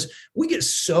talk to us. We get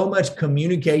so much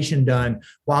communication done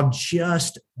while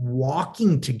just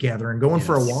walking together and going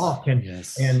for a walk.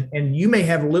 And you may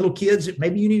have little kids that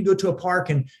maybe you need to go to a park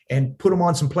and put them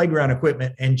on some playground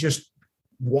equipment and just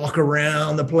walk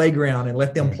around the playground and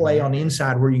let them play on the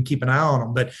inside where you can keep an eye on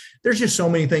them. But there's just so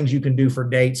many things you can do for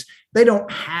dates. They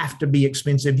don't have to be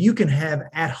expensive. You can have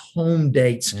at-home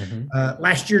dates.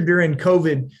 Last year during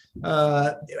COVID,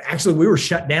 actually we were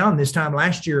shut down this time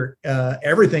last year.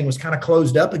 Everything was kind of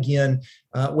closed up again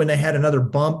when they had another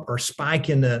bump or spike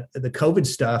in the COVID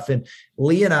stuff. And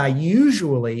Lee and I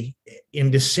usually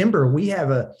in December, we have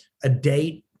a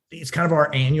date. It's kind of our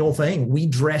annual thing. We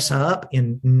dress up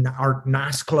in our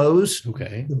nice clothes.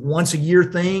 Okay. Once a year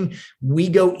thing. We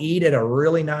go eat at a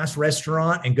really nice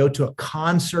restaurant and go to a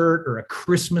concert or a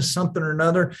Christmas something or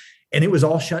another. And it was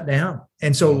all shut down.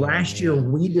 And so last year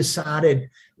we decided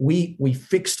we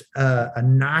fixed a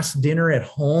nice dinner at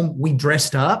home. We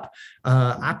dressed up.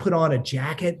 I put on a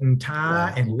jacket and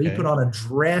tie and Lee put on a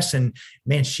dress, and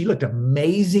man, she looked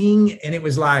amazing. And it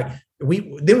was like,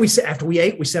 after we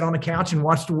ate, we sat on the couch and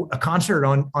watched a concert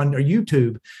on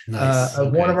YouTube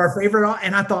of one of our favorite.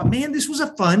 And I thought, man, this was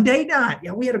a fun date night.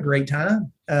 Yeah, we had a great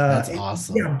time. That's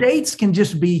awesome. Dates can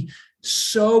just be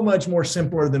so much more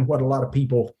simpler than what a lot of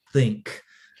people think.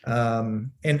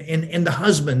 And the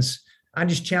husbands, I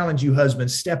just challenge you,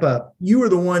 husbands, step up. You were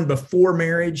the one before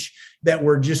marriage that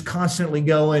were just constantly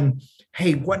going,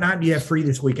 hey, what night do you have free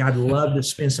this week? I'd love to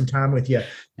spend some time with you.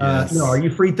 Are you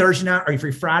free Thursday night? Are you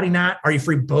free Friday night? Are you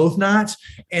free both nights?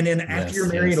 And then after you're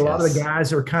married, a lot of the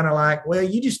guys are kind of like, well,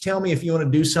 you just tell me if you want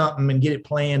to do something and get it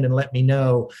planned and let me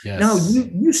know. No,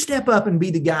 you step up and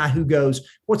be the guy who goes,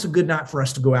 what's a good night for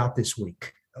us to go out this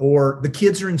week? Or the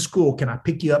kids are in school. Can I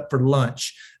pick you up for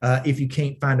lunch if you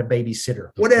can't find a babysitter?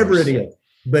 Whatever it is.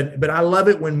 But I love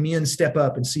it when men step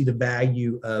up and see the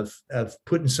value of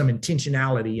putting some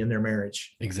intentionality in their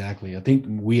marriage. Exactly. I think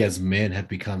we as men have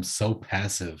become so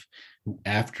passive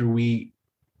after we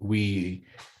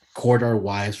court our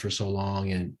wives for so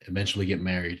long and eventually get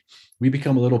married. We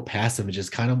become a little passive and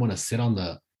just kind of want to sit on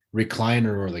the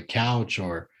recliner or the couch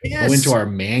or go into our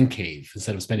man cave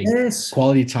instead of spending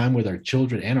quality time with our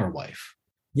children and our wife.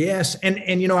 Yes. And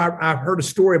I heard a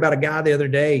story about a guy the other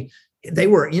day. They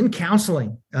were in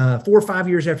counseling 4 or 5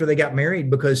 years after they got married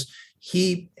because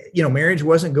marriage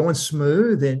wasn't going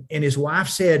smooth. And his wife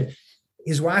said,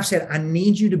 I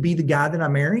need you to be the guy that I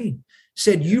married.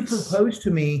 Said, you proposed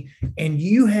to me and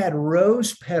you had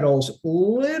rose petals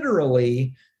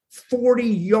literally 40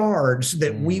 yards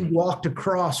that we walked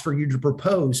across for you to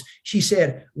propose. She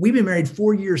said, we've been married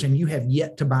 4 years and you have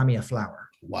yet to buy me a flower.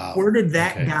 Wow. Where did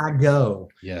that guy go?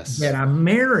 Yes. That I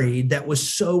married that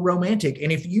was so romantic.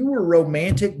 And if you were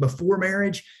romantic before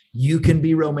marriage, you can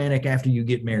be romantic after you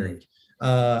get married.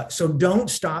 So don't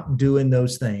stop doing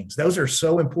those things. Those are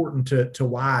so important to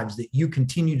wives that you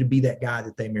continue to be that guy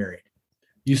that they married.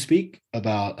 You speak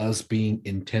about us being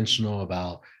intentional,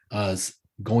 about us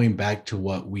going back to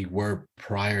what we were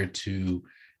prior to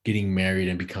getting married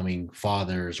and becoming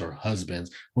fathers or husbands,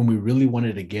 when we really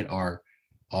wanted to get our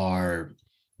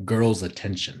girls'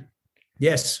 attention.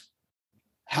 Yes.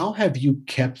 How have you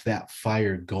kept that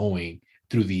fire going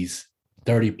through these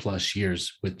 30 plus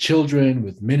years with children,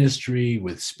 with ministry,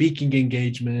 with speaking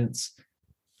engagements?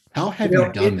 How have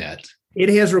you done that? It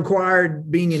has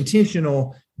required being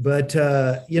intentional, but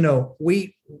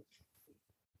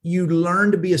you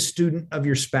learn to be a student of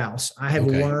your spouse. I have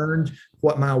learned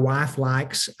what my wife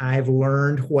likes. I've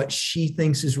learned what she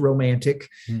thinks is romantic,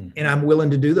 and I'm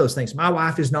willing to do those things. My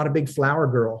wife is not a big flower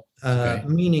girl,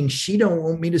 meaning she don't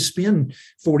want me to spend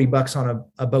 $40 on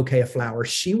a bouquet of flowers.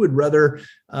 She would rather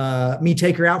me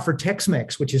take her out for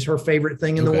Tex-Mex, which is her favorite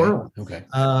thing in the world.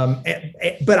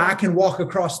 But I can walk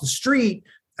across the street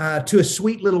to a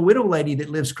sweet little widow lady that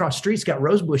lives across the street, has got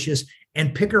rose bushes,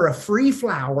 and pick her a free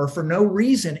flower for no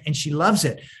reason, and she loves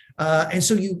it. And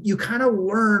so you kind of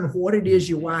learn what it is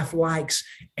your wife likes,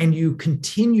 and you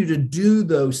continue to do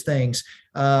those things.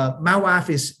 My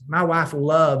wife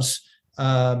loves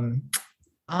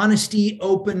honesty,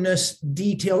 openness,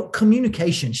 detail,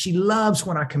 communication. She loves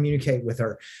when I communicate with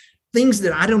her, things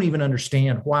that I don't even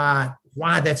understand why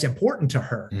that's important to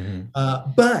her.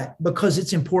 But because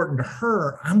it's important to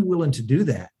her, I'm willing to do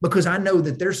that, because I know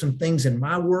that there's some things in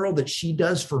my world that she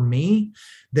does for me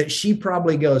that she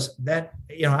probably goes, that,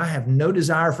 I have no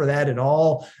desire for that at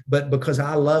all. But because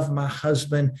I love my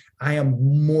husband, I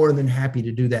am more than happy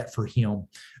to do that for him.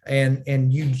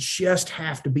 And you just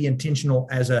have to be intentional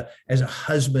as a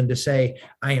husband to say,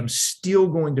 I am still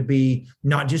going to be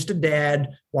not just a dad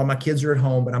while my kids are at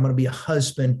home, but I'm going to be a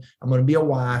husband. I'm going to be a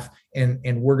wife,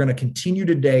 and we're going to continue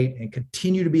to date and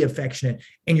continue to be affectionate.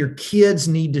 And your kids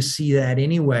need to see that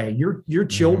anyway. Your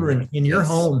children in your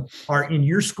home are in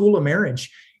your school of marriage.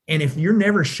 And if you're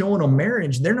never showing them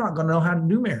marriage, they're not going to know how to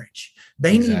do marriage.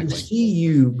 They need to see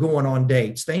you going on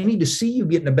dates. They need to see you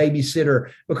getting a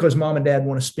babysitter because mom and dad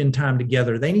want to spend time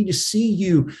together. They need to see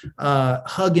you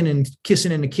hugging and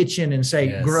kissing in the kitchen and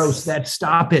say, gross,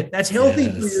 stop it. That's healthy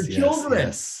for your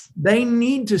children. They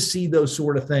need to see those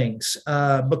sort of things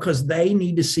because they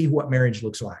need to see what marriage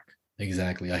looks like.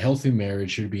 Exactly. A healthy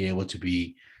marriage should be able to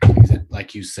be,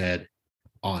 like you said,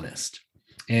 honest.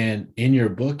 And in your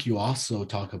book, you also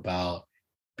talk about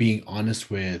being honest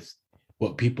with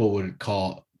what people would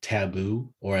call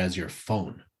taboo, or as your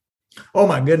phone. Oh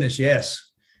my goodness.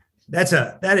 Yes.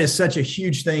 That is such a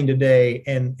huge thing today.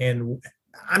 And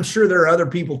I'm sure there are other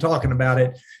people talking about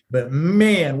it, but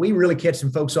man, we really catch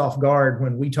some folks off guard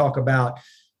when we talk about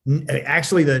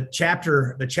actually the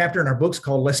chapter in our book's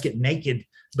called Let's Get Naked,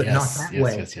 but not that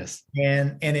way. Yes.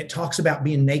 And it talks about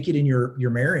being naked in your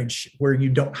marriage, where you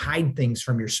don't hide things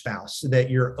from your spouse, so that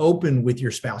you're open with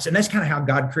your spouse. And that's kind of how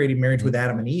God created marriage with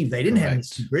Adam and Eve. They didn't have any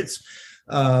secrets.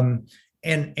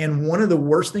 And one of the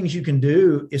worst things you can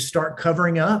do is start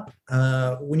covering up.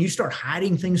 When you start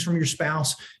hiding things from your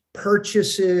spouse,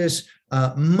 purchases,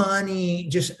 money,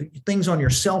 just things on your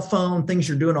cell phone, things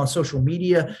you're doing on social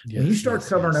media. When you start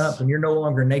covering up and you're no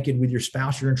longer naked with your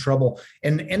spouse, you're in trouble.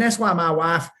 And that's why my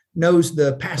wife knows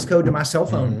the passcode to my cell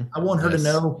phone. I want her to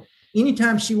know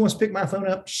anytime she wants to pick my phone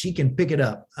up, she can pick it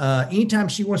up. Anytime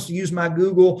she wants to use my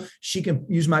Google, she can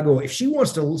use my Google. If she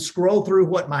wants to scroll through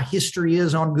what my history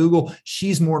is on Google,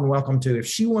 she's more than welcome to. If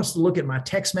she wants to look at my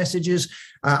text messages,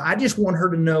 I just want her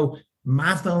to know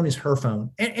my phone is her phone,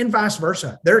 and vice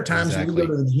versa. There are times we go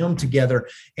to the gym together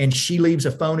and she leaves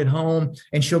a phone at home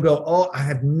and she'll go, oh, I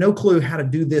have no clue how to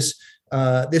do this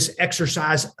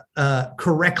exercise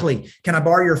correctly. Can I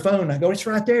borrow your phone? I go, it's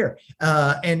right there.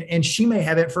 And she may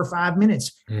have it for 5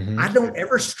 minutes. I don't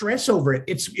ever stress over it.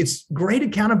 It's great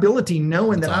accountability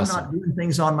knowing that I'm not doing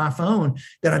things on my phone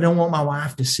that I don't want my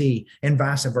wife to see, and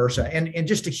vice versa. And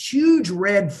just a huge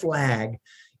red flag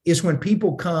is when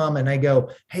people come and they go,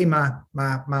 hey, my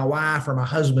wife or my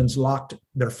husband's locked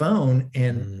their phone,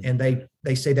 and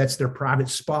they say that's their private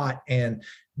spot, and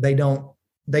they don't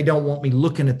want me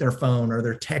looking at their phone or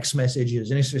their text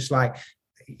messages. And it's just like,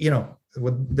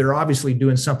 they're obviously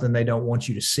doing something they don't want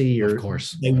you to see, or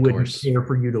they wouldn't care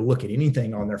for you to look at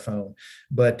anything on their phone.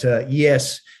 But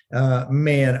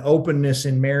man, openness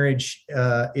in marriage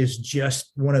is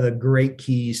just one of the great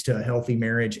keys to a healthy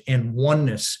marriage, and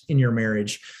oneness in your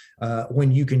marriage.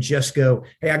 When you can just go,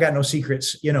 hey, I got no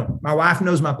secrets. My wife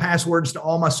knows my passwords to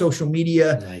all my social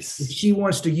media. Nice. If she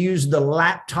wants to use the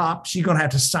laptop, she's going to have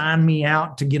to sign me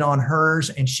out to get on hers,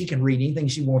 and she can read anything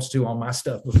she wants to on my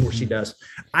stuff before she does.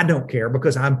 I don't care,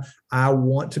 because I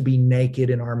want to be naked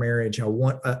in our marriage. I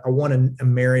want a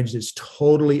marriage that's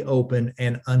totally open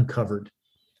and uncovered.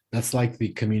 That's like the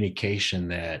communication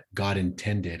that God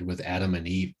intended with Adam and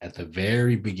Eve at the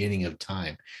very beginning of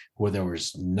time, where there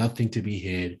was nothing to be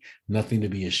hid, nothing to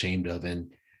be ashamed of.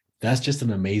 And that's just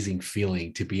an amazing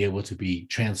feeling, to be able to be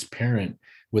transparent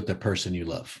with the person you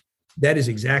love. That is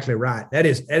exactly right. That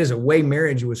is a way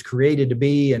marriage was created to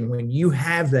be. And when you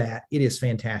have that, it is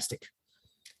fantastic.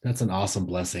 That's an awesome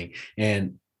blessing.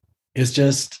 And it's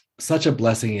just such a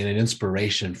blessing and an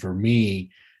inspiration for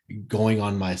me, going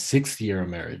on my 6th year of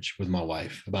marriage with my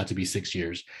wife, about to be 6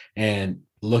 years, and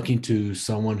looking to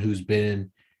someone who's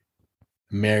been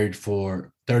married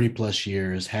for 30 plus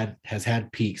years, has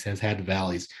had peaks, has had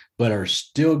valleys, but are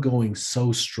still going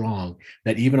so strong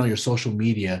that even on your social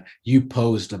media, you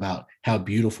post about how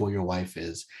beautiful your wife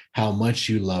is, how much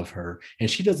you love her. And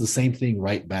she does the same thing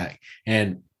right back.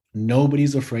 And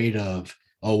nobody's afraid of,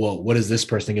 oh, well, what is this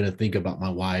person going to think about my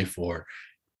wife? Or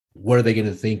what are they going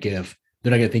to think if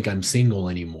they're not going to think I'm single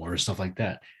anymore or stuff like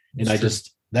that? And It's true.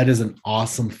 that is an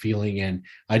awesome feeling. And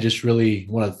I just really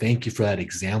want to thank you for that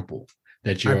example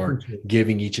that I you're appreciate it.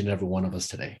 giving each and every one of us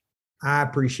today. I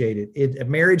appreciate it. A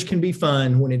marriage can be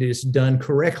fun when it is done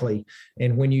correctly.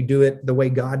 And when you do it the way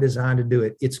God designed to do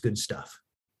it, it's good stuff.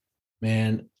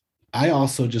 Man, I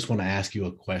also just want to ask you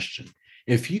a question.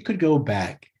 If you could go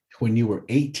back when you were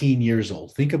 18 years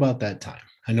old, think about that time.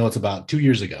 I know it's about 2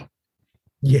 years ago.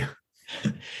 Yeah.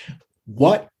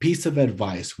 What piece of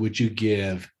advice would you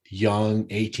give young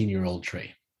 18-year-old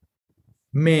Trey?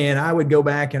 Man, I would go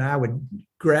back and I would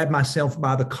grab myself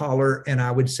by the collar and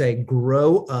I would say,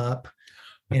 grow up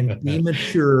and be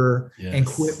mature and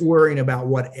quit Yes. worrying about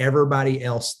what everybody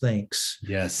else thinks.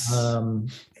 Yes.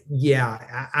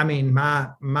 Yeah, I mean, my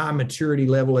maturity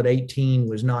level at 18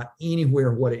 was not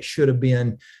anywhere what it should have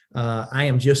been. I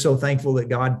am just so thankful that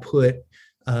God put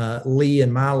Lee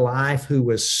in my life, who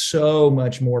was so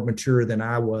much more mature than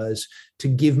I was, to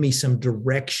give me some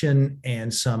direction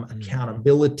and some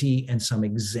accountability and some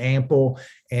example.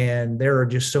 And there are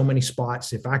just so many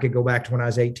spots. If I could go back to when I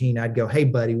was 18, I'd go, hey,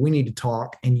 buddy, we need to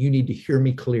talk and you need to hear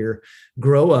me clear.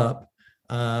 Grow up,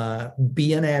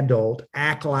 be an adult,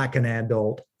 act like an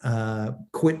adult,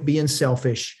 quit being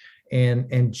selfish,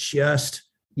 and just,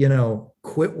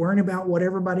 quit worrying about what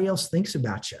everybody else thinks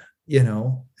about you.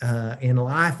 In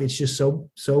life, it's just so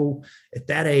at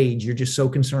that age, you're just so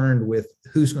concerned with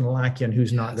who's going to like you and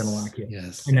who's not going to like you.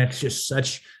 Yes. And that's just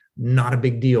such not a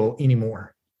big deal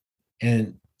anymore.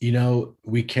 And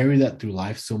we carry that through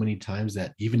life so many times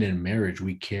that even in marriage,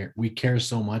 we care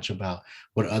so much about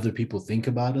what other people think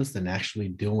about us than actually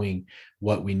doing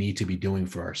what we need to be doing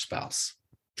for our spouse.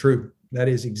 True. That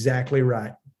is exactly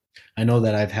right. I know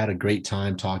that I've had a great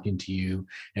time talking to you,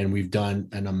 and you've done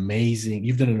an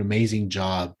amazing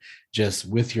job just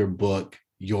with your book,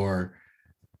 your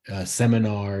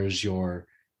seminars, your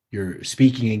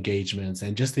speaking engagements,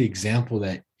 and just the example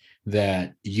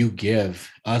that you give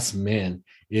us men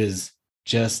is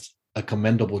just a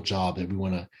commendable job that we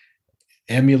want to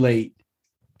emulate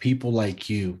people like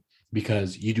you,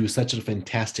 because you do such a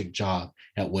fantastic job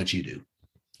at what you do.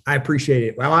 I appreciate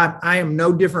it. Well, I am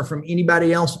no different from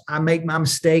anybody else. I make my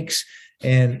mistakes,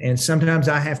 and sometimes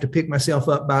I have to pick myself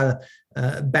up by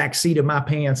the back seat of my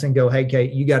pants and go, hey,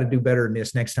 Kate, you got to do better than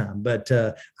this next time. But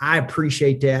I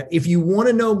appreciate that. If you want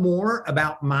to know more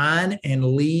about mine and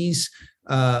Lee's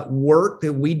work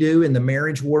that we do in the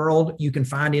marriage world, you can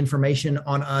find information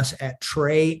on us at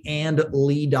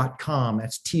treyandlee.com.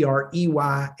 That's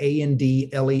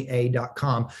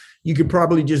TREYANDLEA.com. You could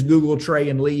probably just Google Trey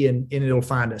and Lee and it'll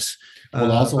find us.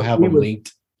 We'll also have them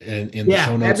linked in the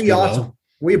show notes that'd be below. awesome.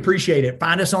 We appreciate it.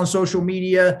 Find us on social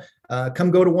media.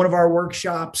 Come go to one of our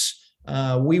workshops.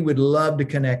 We would love to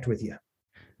connect with you.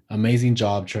 Amazing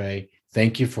job, Trey.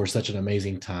 Thank you for such an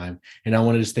amazing time. And I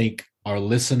want to just thank our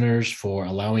listeners for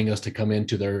allowing us to come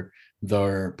into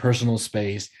their personal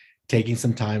space, taking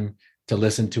some time to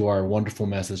listen to our wonderful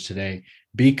message today.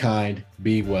 Be kind,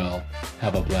 be well,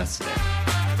 have a blessed day.